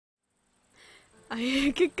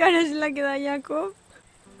Ay, qué cara se la queda Jacob.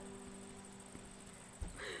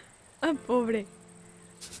 Ah, pobre.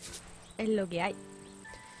 Es lo que hay.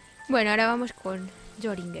 Bueno, ahora vamos con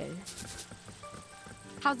Joringel.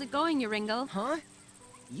 How's it going, Joringel? Huh?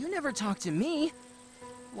 You never talk to me.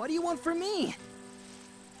 What do you want from me?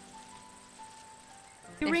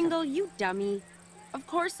 Joringel, you dummy. Of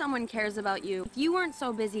course someone cares about you. If you weren't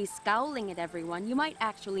so busy scowling at everyone, you might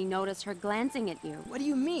actually notice her glancing at you. What do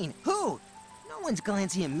you mean? Who? No one's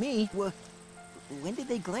glancing at me. When did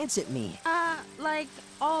they glance at me? Like,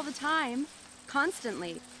 all the time.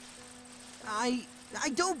 Constantly. I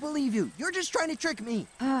don't believe you. You're just trying to trick me.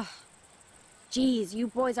 Ugh. Jeez, you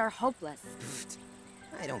boys are hopeless.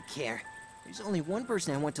 I don't care. There's only one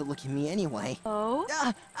person I want to look at me anyway. Oh?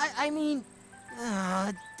 I mean...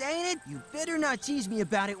 dang it. You better not tease me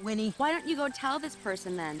about it, Winnie. Why don't you go tell this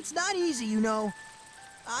person then? It's not easy, you know.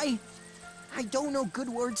 I don't know good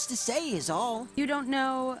words to say is all. You don't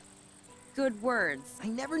know good words. I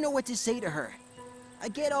never know what to say to her. I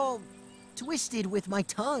get all twisted with my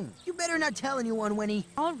tongue. You better not tell anyone, Winnie.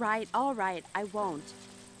 All right, I won't.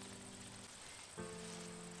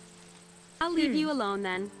 I'll leave you alone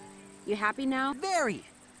then. You happy now? Very.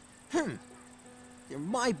 They're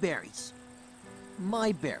my berries.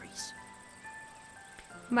 My berries.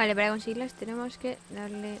 Vale, para conseguirlas tenemos que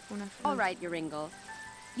darle una fruta. All right, Joringel.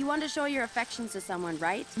 You want to show your affections to someone,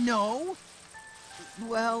 right? No.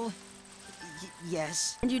 Well,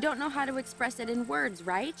 yes. And you don't know how to express it in words,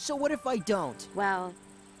 right? So what if I don't? Well,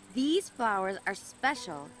 these flowers are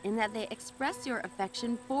special in that they express your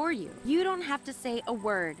affection for you. You don't have to say a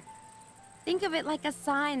word. Think of it like a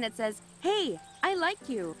sign that says, "Hey, I like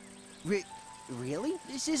you." Really?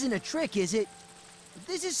 This isn't a trick, is it?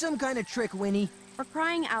 This is some kind of trick, Winnie. For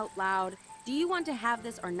crying out loud, do you want to have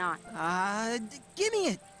this or not? Give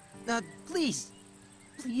me it. Please.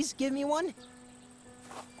 Please give me one.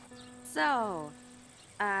 So,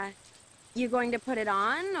 you going to put it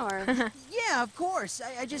on, or? Yeah, of course.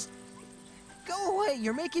 I just... Go away,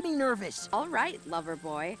 you're making me nervous. All right, lover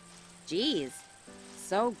boy. Jeez,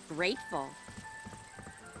 so grateful.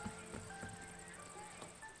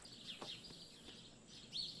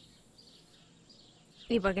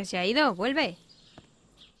 ¿Y por qué se ha ido? ¡Vuelve!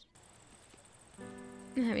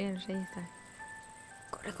 Mira, no sé, ahí está.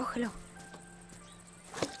 Corre, cógelo.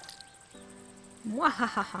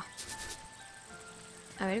 ¡Muajajaja!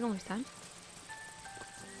 A ver cómo están.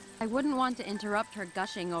 I wouldn't want to interrupt her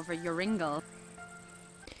gushing over Joringel.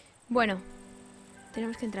 Bueno,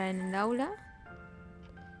 tenemos que entrar en el aula.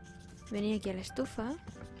 Venir aquí a la estufa.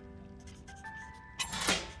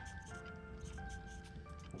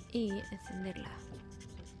 Y encenderla.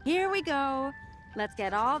 Here we go. Let's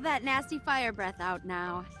get all that nasty fire breath out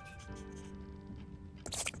now.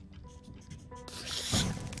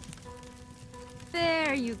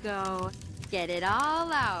 There you go. Get it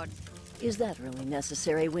all out. Is that really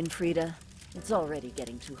necessary, Winfrieda? It's already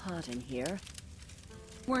getting too hot in here.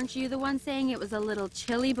 Weren't you the one saying it was a little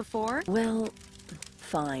chilly before? Well,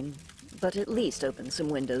 fine. But at least open some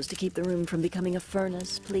windows to keep the room from becoming a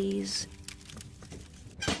furnace, please.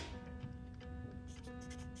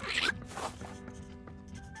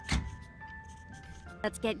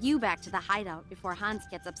 Let's get you back to the hideout before Hans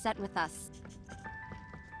gets upset with us.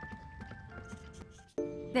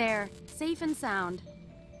 There, safe and sound.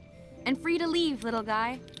 And free to leave, little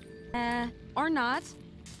guy. Or not.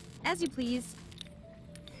 As you please.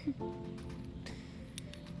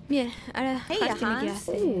 Bien, ahora Hey, Hans tiene que Hans.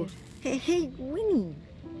 hacer... Hey, Winnie.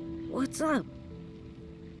 What's up?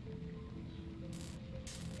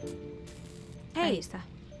 Ahí Hey, está.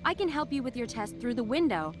 I can help you with your test through the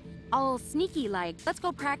window. All sneaky-like. Let's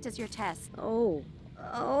go practice your test. Oh,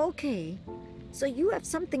 okay. So you have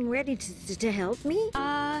something ready to help me?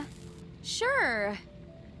 Sure.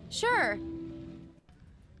 Sure.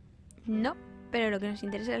 No, pero lo que nos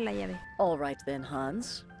interesa es la llave. All right then,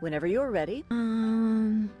 Hans. Whenever you're ready.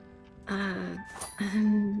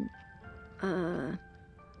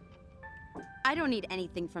 I don't need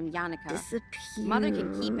anything from Yannicka. Disappear. Mother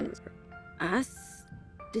can keep it. Us?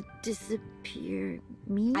 Disappear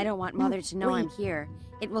me? I don't want Mother to know I'm wait. here.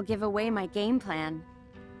 It will give away my game plan.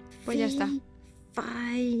 Pues ya está.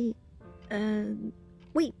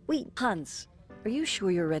 Wait. Hans, are you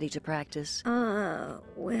sure you're ready to practice?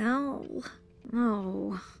 Well,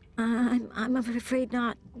 no. I'm afraid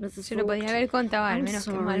not, Mrs. Se lo podía haber contado al I'm menos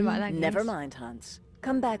que sorry. malvada que Never es. mind, Hans.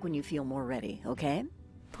 Come back when you feel more ready, okay?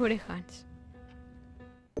 Pobre Hans.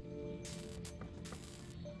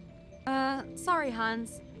 Sorry,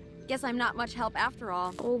 Hans. Guess I'm not much help after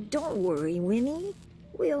all. Oh, don't worry, Winnie.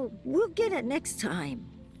 We'll get it next time.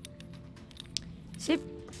 Sí,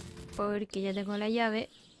 porque ya tengo la llave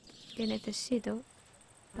que necesito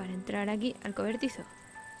para entrar aquí al cobertizo.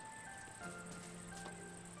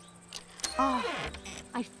 Oh,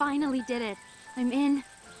 I finally did it. I'm in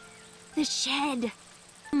the shed.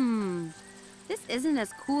 This isn't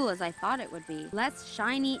as cool as I thought it would be. Less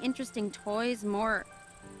shiny, interesting toys, more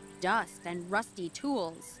dust and rusty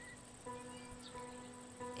tools.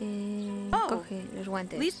 Coge los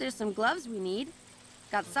guantes. At least there's some gloves we need.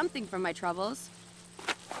 Got something from my troubles.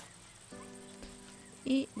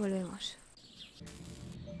 Y volvemos.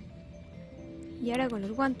 Y ahora con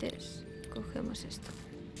los guantes cogemos esto.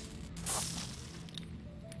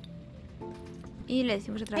 Y le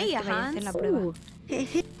decimos otra vez Hey, que vaya a hacer la Hans. prueba.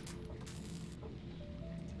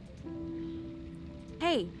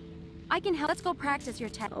 Hey, I can help. Let's go practice your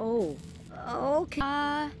test. Oh, okay.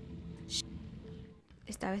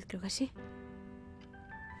 Esta vez creo que sí.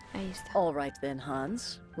 Ahí está. All right then,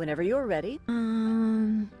 Hans. Whenever you're ready.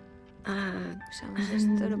 Usamos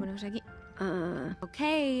esto, lo ponemos aquí.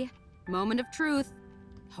 Okay, moment of truth.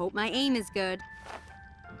 Hope my aim is good.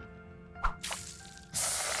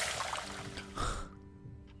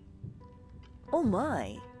 Oh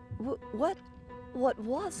my. What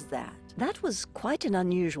was that? That was quite an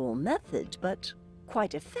unusual method, but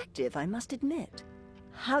quite effective, I must admit.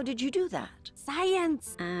 How did you do that?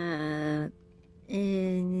 Science!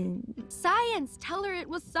 Science! Tell her it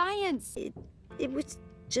was science! It was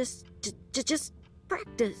just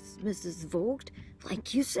practice, Mrs. Vogt,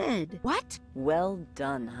 like you said. What? Well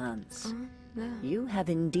done, Hans. You have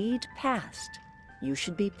indeed passed. You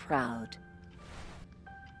should be proud.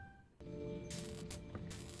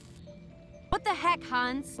 What the heck,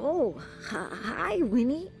 Hans? Oh, hi,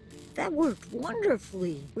 Winnie. That worked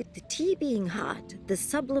wonderfully. With the tea being hot, the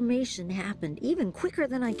sublimation happened even quicker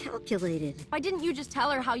than I calculated. Why didn't you just tell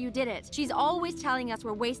her how you did it? She's always telling us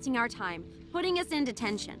we're wasting our time, putting us in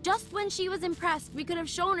detention. Just when she was impressed, we could have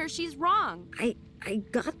shown her she's wrong. I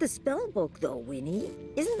got the spell book, though, Winnie.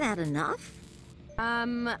 Isn't that enough?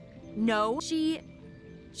 No. She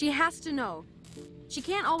has to know. She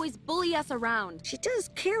can't always bully us around. She does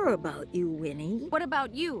care about you, Winnie. What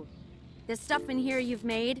about you? This stuff in here you've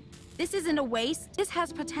made, this isn't a waste. This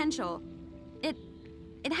has potential. It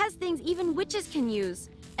has things even witches can use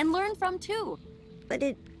and learn from too. But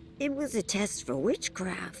it was a test for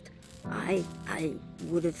witchcraft. I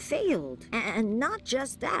would have failed. And not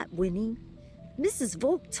just that, Winnie. Mrs.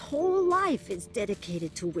 Vogt's whole life is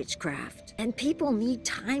dedicated to witchcraft. And people need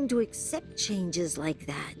time to accept changes like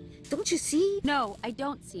that. Don't you see? No, I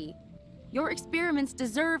don't see. Your experiments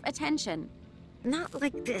deserve attention. Not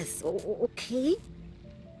like this, okay?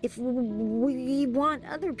 If we want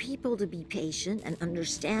other people to be patient and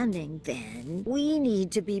understanding, then we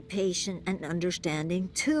need to be patient and understanding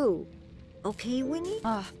too. Okay, Winnie?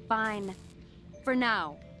 Fine. For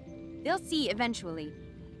now. They'll see eventually.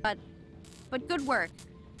 But good work.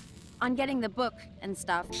 On getting the book and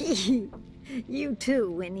stuff. You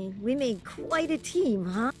too, Winnie. We made quite a team,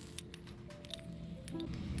 huh?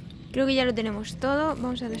 Creo que ya lo tenemos todo.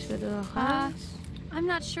 Vamos a dárselo todo a Hans. I'm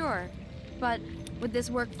not sure. But would this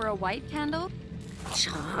work for a white candle?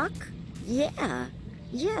 Chalk? Yeah.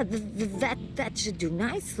 Yeah, that should do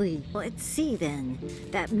nicely. Let's see then.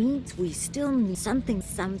 That means we still need something,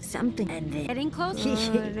 and then... Getting close?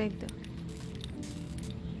 Correcto.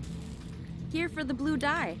 Here for the blue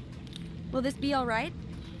dye. Will this be all right?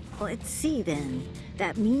 Let's see then.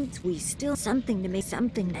 That means we still something to make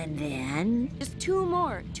something, and then... Just two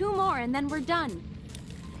more, and then we're done.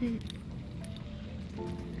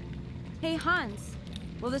 Hey, Hans,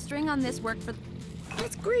 will the string on this work for...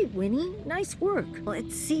 That's great, Winnie. Nice work.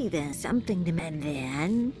 Let's see then. Something to... And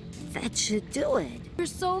then... That should do it. You're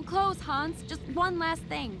so close, Hans. Just one last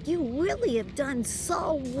thing. You really have done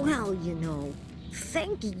so well, you know.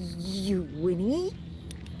 Thank you, Winnie.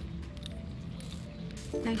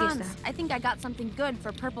 Aquí Hans, está. I think I got something good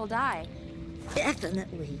for purple dye.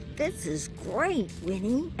 Definitely. This is great,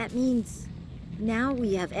 Winnie. That means now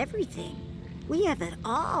we have everything. We have it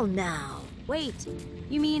all now. Wait,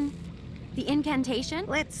 you mean the incantation?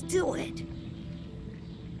 Let's do it.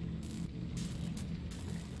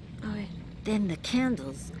 A ver. Then the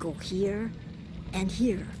candles go here and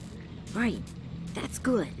here. Right. That's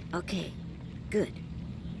good. Okay. Good.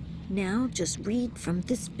 Now just read from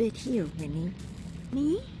this bit here, Winnie.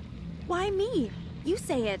 Me? Why me? You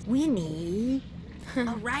say it. Winnie.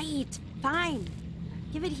 All right, fine.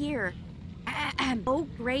 Give it here. Oh,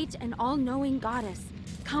 great and all-knowing goddess,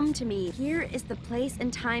 come to me. Here is the place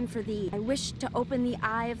and time for thee. I wish to open the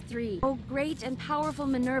eye of three. Oh, great and powerful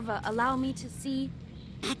Minerva, allow me to see...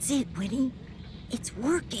 That's it, Winnie. It's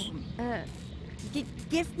working.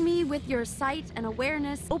 Gift me with your sight and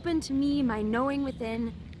awareness. Open to me my knowing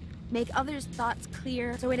within. Make others' thoughts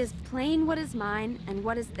clear, so it is plain what is mine and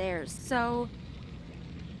what is theirs. So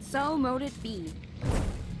mote it be.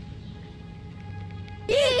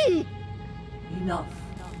 Enough.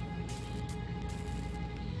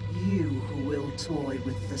 You who will toy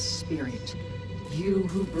with the spirit. You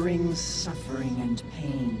who brings suffering and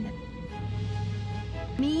pain.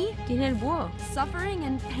 Me? Tiene el búho. Suffering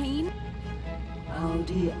and pain?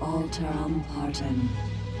 Audi alteram partem.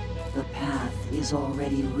 The path is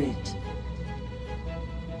already writ.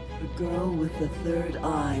 The girl with the third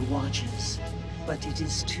eye watches, but it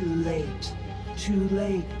is too late. Too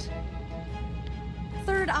late.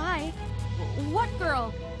 Third eye? What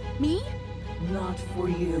girl? Me? Not for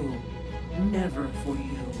you. Never for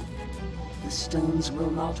you. The stones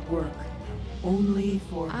will not work. Only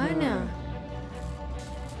for Anna. her.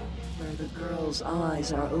 Where the girl's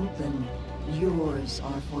eyes are open, yours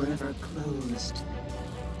are forever closed.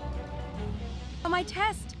 My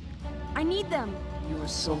test. I need them. Your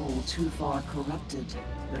soul too far corrupted.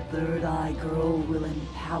 The third eye girl will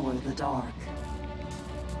empower the dark.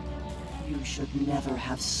 You should never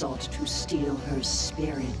have sought to steal her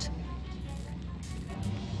spirit.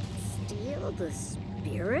 Steal the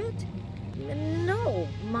spirit? No,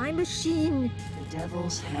 my machine... The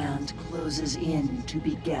devil's hand closes in to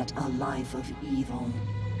beget a life of evil.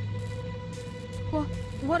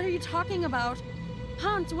 What are you talking about?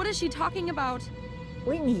 Hans, what is she talking about?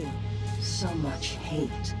 Winnie, So much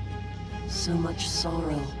hate. So much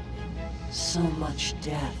sorrow. So much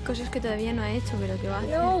death. Cosas que todavía no ha hecho, pero que va a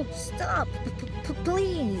hacer. no, stop,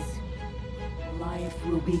 please. Life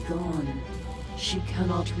will be gone. She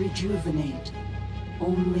cannot rejuvenate.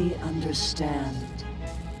 Only understand.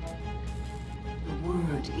 The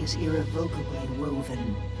word is irrevocably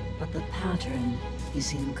woven, but the pattern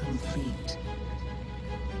is incomplete.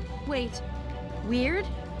 Wait, weird?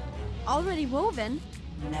 Already woven?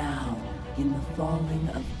 Now, in the falling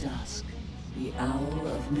of dusk, the owl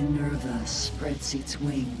of Minerva spreads its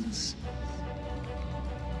wings.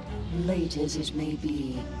 Late as it may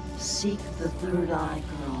be, seek the third eye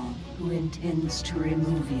girl who intends to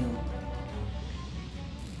remove you.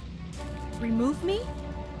 Remove me?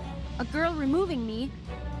 A girl removing me?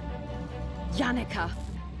 Yannicka.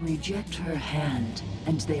 Reject her hand,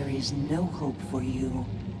 and there is no hope for you.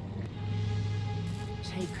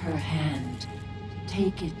 Take her hand.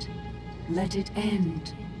 Take it. Let it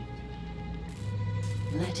end.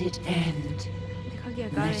 Let it end. Deja que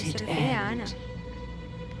acabe. Se refiere a Ana.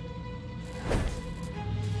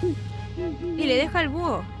 Y le deja el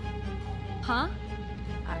búho. Huh?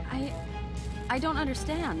 I don't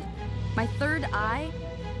understand. My third eye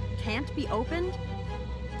can't be opened?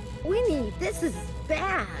 Winnie, this is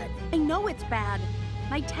bad. I know it's bad.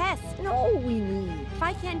 My test. No, Winnie. If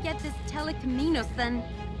I can't get this telequinéticos,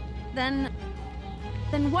 then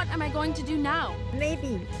what am I going to do now?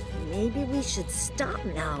 Maybe we should stop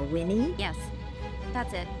now, Winnie. Yes,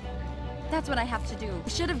 that's it. That's what I have to do. I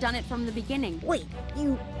should have done it from the beginning. Wait,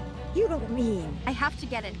 you don't mean... I have to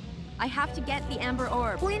get it. I have to get the amber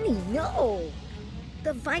orb. Winnie, no!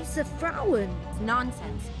 The Weiße Frauen. It's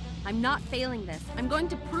nonsense. I'm not failing this. I'm going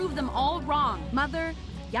to prove them all wrong. Mother,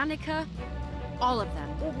 Yannicka, all of them.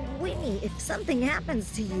 Winnie, if something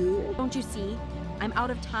happens to you... Don't you see? I'm out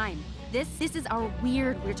of time. This is our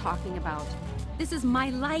weird we're talking about. This is my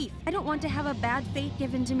life. I don't want to have a bad fate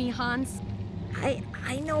given to me, Hans. I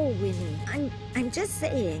know, Winnie. I'm just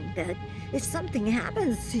saying that if something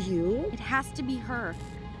happens to you... It has to be her.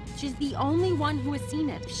 She's the only one who has seen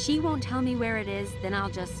it. If she won't tell me where it is, then I'll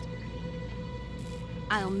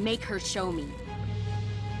make her show me.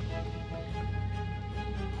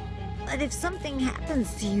 But if something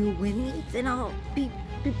happens to you, Winnie, then I'll be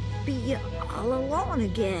all alone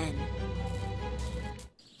again.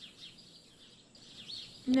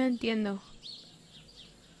 No entiendo.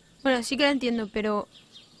 Bueno, sí que lo entiendo, pero...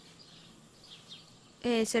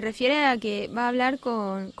 se refiere a que va a hablar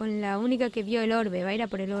con la única que vio el orbe. Va a ir a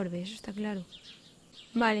por el orbe, eso está claro.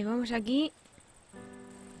 Vale, vamos aquí.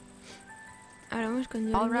 Ahora vamos con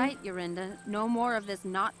Yorinda. All right, Yorinda. No more of this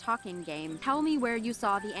not talking game. Tell me where you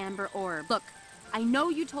saw the amber orb. Look, I know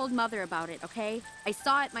you told Mother about it, okay? I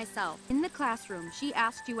saw it myself. In the classroom, she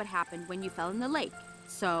asked you what happened when you fell in the lake.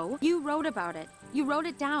 So, you wrote about it. You wrote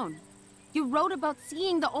it down. You wrote about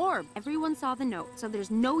seeing the orb. Everyone saw the note, so there's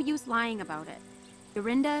no use lying about it.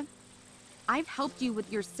 Yorinda, I've helped you with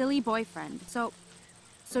your silly boyfriend, so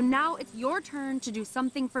now it's your turn to do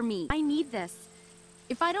something for me. I need this.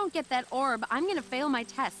 If I don't get that orb, I'm gonna fail my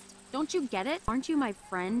test. Don't you get it? Aren't you my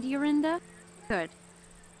friend, Yorinda? Good.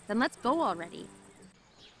 Then let's go already.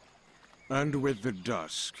 And with the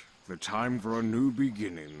dusk, the time for a new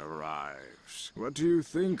beginning arrives. What do you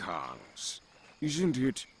think, Hans? Isn't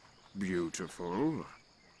it beautiful?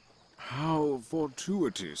 How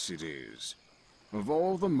fortuitous it is. Of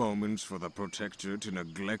all the moments for the protector to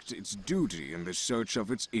neglect its duty in the search of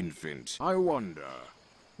its infant, I wonder,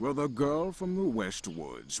 will the girl from the West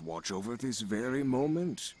Woods watch over this very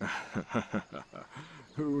moment?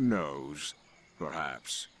 Who knows?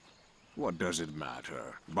 Perhaps. What does it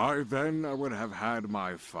matter? By then, I would have had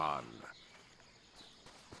my fun.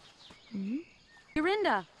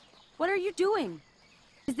 Yorinda, what are you doing?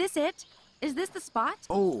 Is this it? Is this the spot?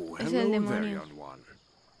 Oh, Es el hello there, demonio. young one.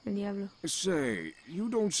 El diablo. Say, you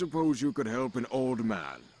don't suppose you could help an old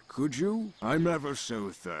man, could you? I'm ever so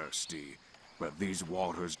thirsty, but these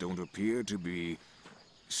waters don't appear to be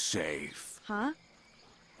safe. Huh?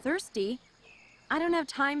 Thirsty? I don't have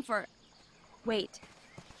time for... Wait.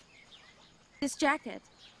 This jacket.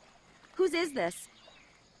 Whose is this?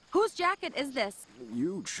 Whose jacket is this?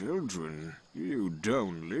 You children, you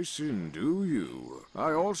don't listen, do you?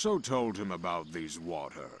 I also told him about these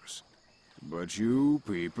waters. But you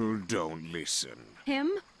people don't listen.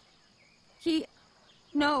 Him? He...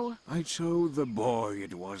 No. I told the boy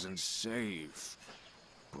it wasn't safe,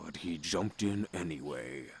 but he jumped in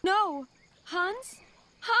anyway. No! Hans?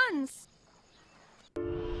 Hans!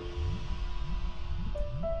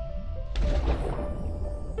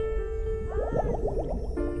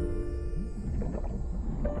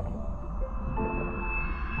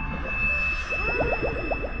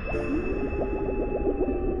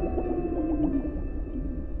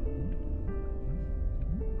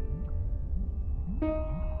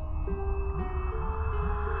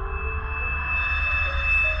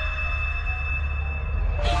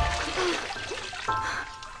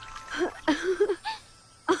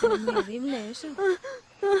 Es muy horrible eso.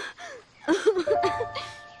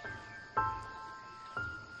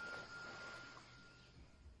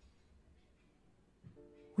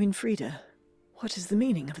 Winfrieda, what is the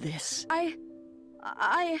meaning of this?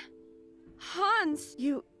 Hans!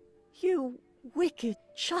 You wicked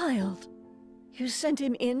child. You sent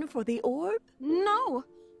him in for the orb? No!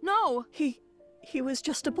 No! He was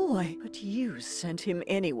just a boy, but you sent him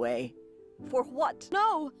anyway. For what?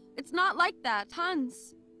 No! It's not like that,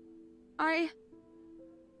 Hans.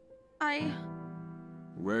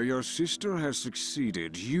 Where your sister has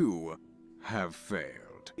succeeded, you have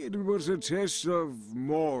failed. It was a test of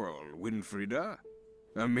moral, Winfrieda.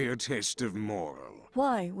 A mere test of moral.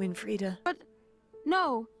 Why, Winfrieda?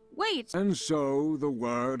 No, wait! And so the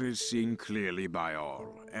word is seen clearly by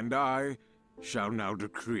all, and I shall now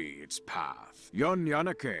decree its path. Yon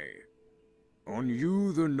Yanake, on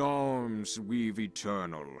you the norms weave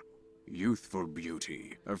eternal, youthful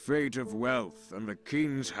beauty, a fate of wealth and the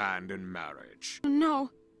king's hand in marriage.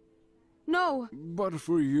 No. No! But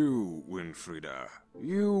for you, Winfrieda,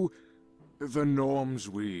 you, the norms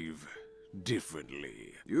weave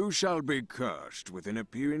differently. You shall be cursed with an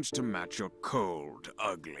appearance to match your cold,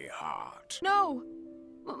 ugly heart. No!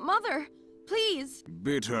 Mother, please!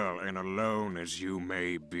 Bitter and alone as you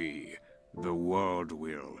may be, the world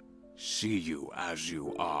will see you as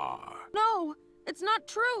you are. No! It's not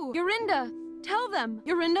true! Yorinda! Tell them!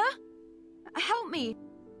 Yorinda? Help me!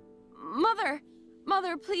 Mother!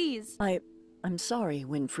 Mother, please! I'm sorry,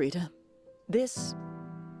 Winfrieda.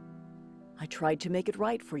 I tried to make it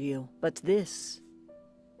right for you, but this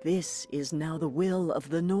is now the will of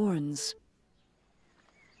the Norns.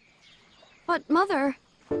 But, Mother...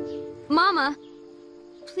 Mama!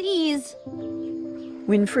 Please!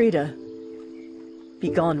 Winfrieda, be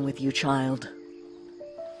gone with you, child.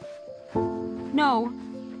 No.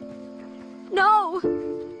 No!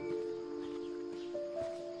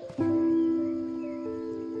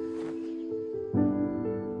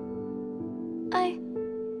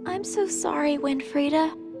 I'm so sorry,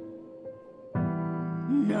 Winfrieda.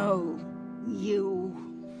 No,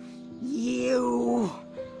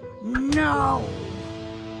 no!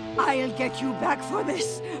 I'll get you back for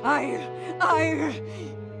this. I'll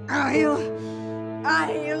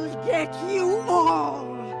get you all!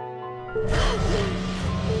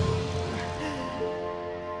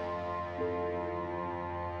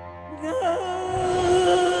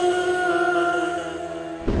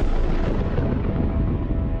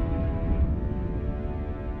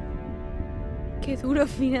 Qué duro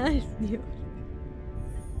final, Dios.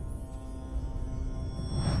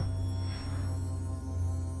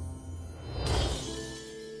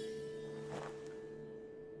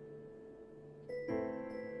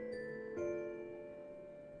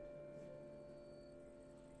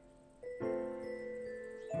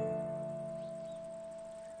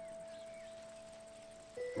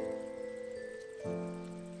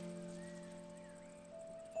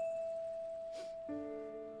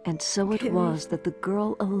 And so it was that the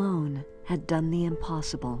girl alone had done the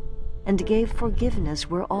impossible, and gave forgiveness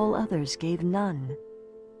where all others gave none.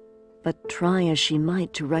 But try as she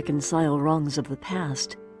might to reconcile wrongs of the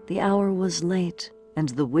past, the hour was late, and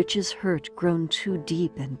the witch's hurt grown too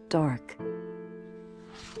deep and dark.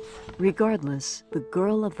 Regardless, the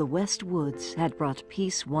girl of the West Woods had brought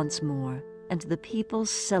peace once more, and the people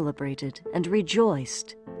celebrated and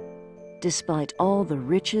rejoiced. Despite all the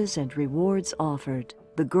riches and rewards offered,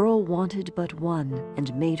 the girl wanted but one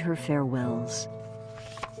and made her farewells.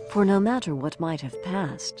 For no matter what might have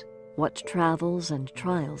passed, what travels and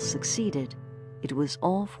trials succeeded, it was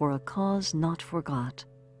all for a cause not forgot.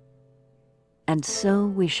 And so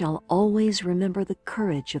we shall always remember the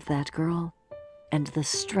courage of that girl and the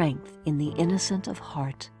strength in the innocent of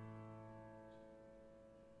heart.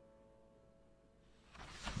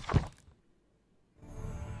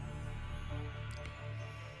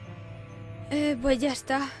 Pues ya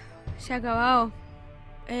está, se ha acabado.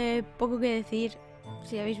 Poco que decir.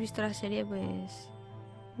 Si habéis visto la serie, pues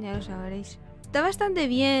ya lo sabréis. Está bastante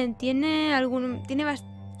bien.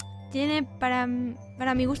 Para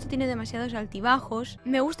mi gusto tiene demasiados altibajos.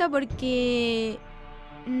 Me gusta porque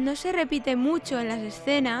no se repite mucho en las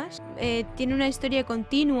escenas. Tiene una historia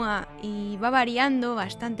continua y va variando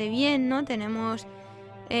bastante bien, ¿no? Tenemos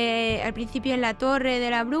al principio en la torre de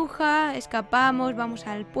la bruja, escapamos, vamos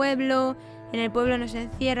al pueblo. En el pueblo nos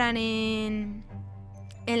encierran en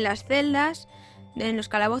las celdas, en los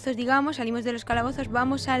calabozos, digamos. Salimos de los calabozos,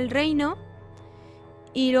 vamos al reino.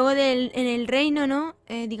 Y luego en el reino, ¿no?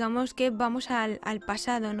 Digamos que vamos al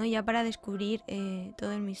pasado, ¿no? Ya para descubrir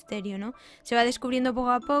todo el misterio, ¿no? Se va descubriendo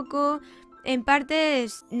poco a poco. En parte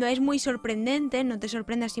no es muy sorprendente, no te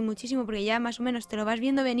sorprende así muchísimo porque ya más o menos te lo vas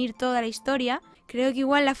viendo venir toda la historia. Creo que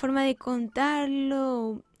igual la forma de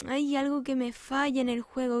contarlo, hay algo que me falla en el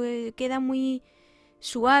juego, que queda muy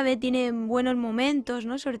suave, tiene buenos momentos,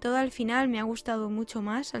 ¿no? Sobre todo al final, me ha gustado mucho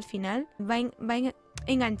más al final. Va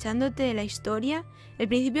enganchándote la historia. El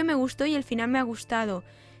principio me gustó y el final me ha gustado.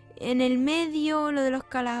 En el medio, lo de los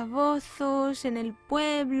calabozos, en el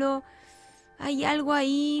pueblo, hay algo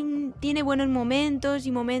ahí, tiene buenos momentos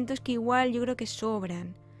y momentos que igual yo creo que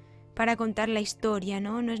sobran para contar la historia,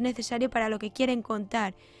 ¿no? No es necesario para lo que quieren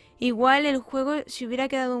contar. Igual el juego se hubiera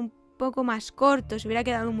quedado un poco más corto, se hubiera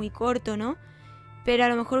quedado muy corto, ¿no? Pero a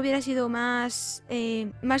lo mejor hubiera sido más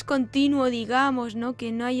continuo, digamos, ¿no?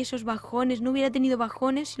 Que no hay esos bajones, no hubiera tenido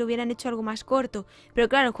bajones si lo hubieran hecho algo más corto. Pero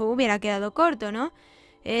claro, el juego hubiera quedado corto, ¿no?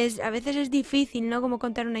 A veces es difícil, ¿no? Como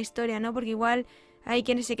contar una historia, ¿no? Porque igual hay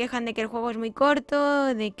quienes se quejan de que el juego es muy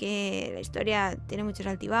corto, de que la historia tiene muchos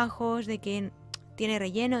altibajos, de que tiene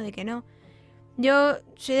relleno, de que no. Yo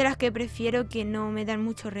soy de las que prefiero que no metan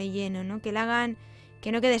mucho relleno, ¿no? Que la hagan,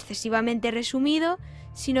 que no quede excesivamente resumido,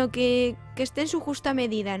 sino que esté en su justa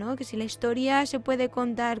medida, ¿no? Que si la historia se puede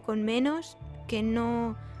contar con menos, que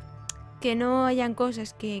no hayan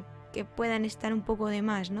cosas que puedan estar un poco de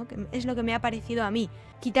más, ¿no? Que es lo que me ha parecido a mí.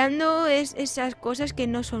 Quitando esas cosas que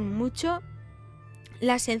no son mucho,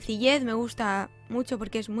 la sencillez me gusta mucho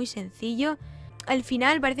porque es muy sencillo. Al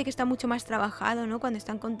final parece que está mucho más trabajado, ¿no? Cuando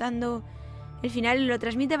están contando el final lo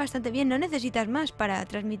transmite bastante bien, no necesitas más para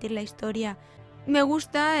transmitir la historia. Me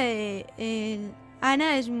gusta,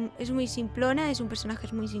 Anna es muy simplona, es un personaje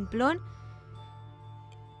muy simplón,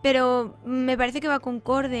 pero me parece que va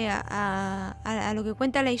concorde a lo que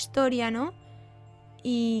cuenta la historia, ¿no?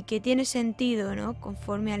 Y que tiene sentido, ¿no?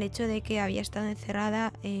 Conforme al hecho de que había estado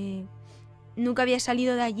encerrada, nunca había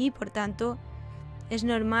salido de allí, por tanto es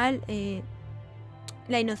normal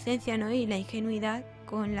la inocencia, ¿no? Y la ingenuidad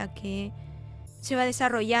con la que se va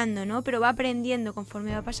desarrollando, ¿no? Pero va aprendiendo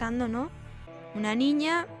conforme va pasando, ¿no? Una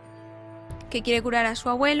niña que quiere curar a su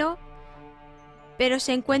abuelo, pero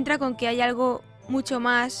se encuentra con que hay algo mucho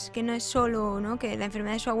más, que no es solo, ¿no? Que la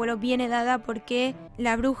enfermedad de su abuelo viene dada porque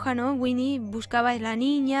la bruja, ¿no? Winnie buscaba a la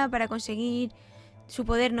niña para conseguir su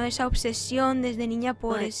poder, ¿no? Esa obsesión desde niña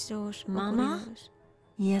por esos Mama? ocurridos.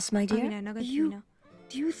 Yes, my dear? Mira, no, que termino.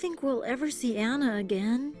 Do you think we'll ever see Anna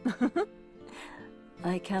again?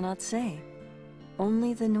 I cannot say.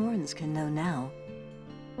 Only the Norns can know now.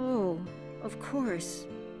 Oh, of course.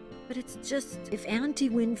 But it's just, if Auntie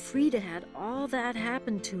Winfrieda had all that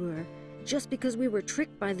happen to her, just because we were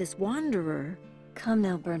tricked by this wanderer. Come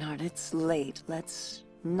now, Bernhard, it's late. Let's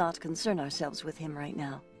not concern ourselves with him right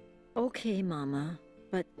now. Okay, Mama,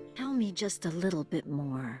 but tell me just a little bit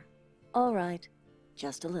more. All right,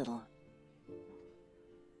 just a little.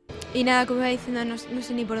 Y nada, como iba diciendo, no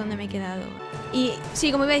sé ni por dónde me he quedado. Y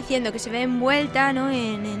sí, como iba diciendo, que se ve envuelta, ¿no?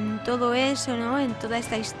 En todo eso, ¿no? En toda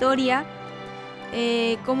esta historia.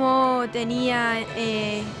 Cómo tenía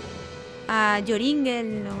a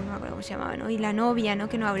Joringel, no me acuerdo cómo se llamaba, ¿no? Y la novia, ¿no?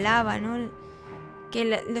 Que no hablaba, ¿no?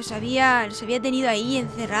 Que los había tenido ahí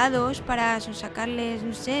encerrados para sacarles,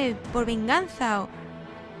 no sé, por venganza.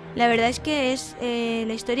 La verdad es que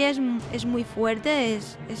la historia es muy fuerte,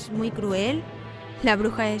 es muy cruel. La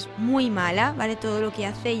bruja es muy mala, ¿vale? Todo lo que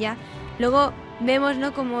hace ella. Luego vemos,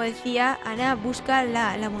 ¿no? Como decía, Anna busca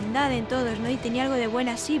la bondad en todos, ¿no? Y tenía algo de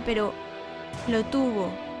buena, sí, pero lo tuvo.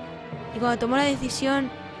 Y cuando tomó la decisión,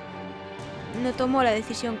 no tomó la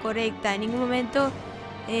decisión correcta. En ningún momento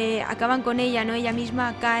acaban con ella, ¿no? Ella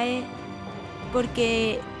misma cae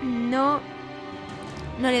porque no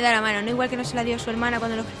le da la mano, ¿no? Igual que no se la dio a su hermana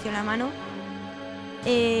cuando le ofreció la mano,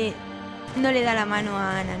 no le da la mano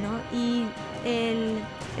a Anna, ¿no? Y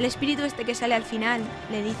el espíritu este que sale al final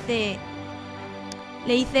le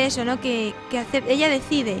dice eso, ¿no? Que ella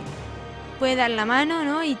decide, puede dar la mano,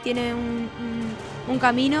 ¿no? Y tiene un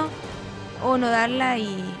camino, o no darla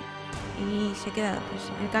y se queda pues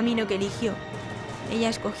el camino que eligió. Ella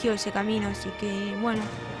escogió ese camino, así que bueno,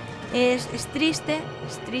 es triste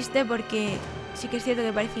porque sí que es cierto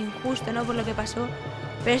que parece injusto, ¿no? Por lo que pasó,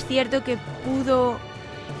 pero es cierto que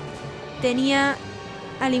tenía,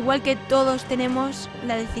 al igual que todos tenemos,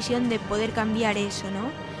 la decisión de poder cambiar eso, ¿no?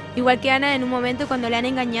 Igual que Anna, en un momento cuando le han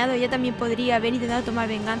engañado, ella también podría haber intentado tomar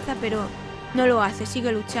venganza, pero no lo hace,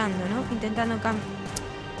 sigue luchando, ¿no? Intentando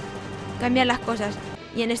cambiar las cosas.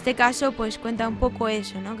 Y en este caso, pues cuenta un poco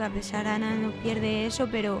eso, ¿no? Que a pesar Anna no pierde eso,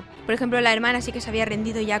 pero por ejemplo la hermana sí que se había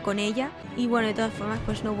rendido ya con ella. Y bueno, de todas formas,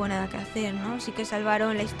 pues no hubo nada que hacer, ¿no? Sí que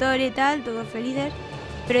salvaron la historia y tal, todos felices,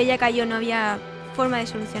 pero ella cayó, no había forma de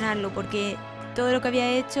solucionarlo, porque todo lo que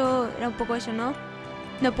había hecho era un poco eso, ¿no?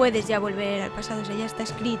 No puedes ya volver al pasado, o sea, ya está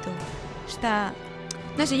escrito.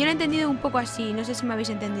 No sé, yo lo he entendido un poco así, no sé si me habéis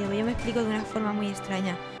entendido, pero yo me explico de una forma muy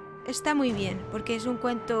extraña. Está muy bien, porque es un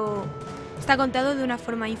cuento... Está contado de una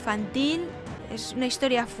forma infantil, es una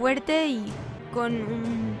historia fuerte y con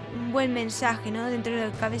un buen mensaje, ¿no? Dentro de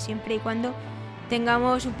lo que cabe, siempre y cuando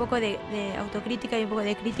tengamos un poco de autocrítica y un poco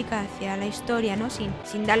de crítica hacia la historia, ¿no?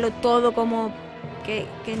 Sin darlo todo como que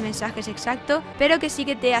el mensaje es exacto, pero que sí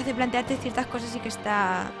que te hace plantearte ciertas cosas y que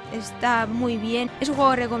está muy bien. Es un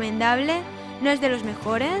juego recomendable, no es de los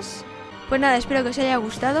mejores. Pues nada, espero que os haya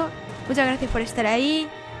gustado. Muchas gracias por estar ahí.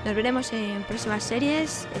 Nos veremos en próximas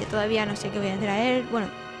series. Todavía no sé qué voy a traer. Bueno,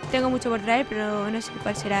 tengo mucho por traer, pero no sé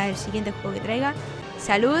cuál será el siguiente juego que traiga.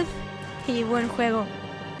 Salud y buen juego.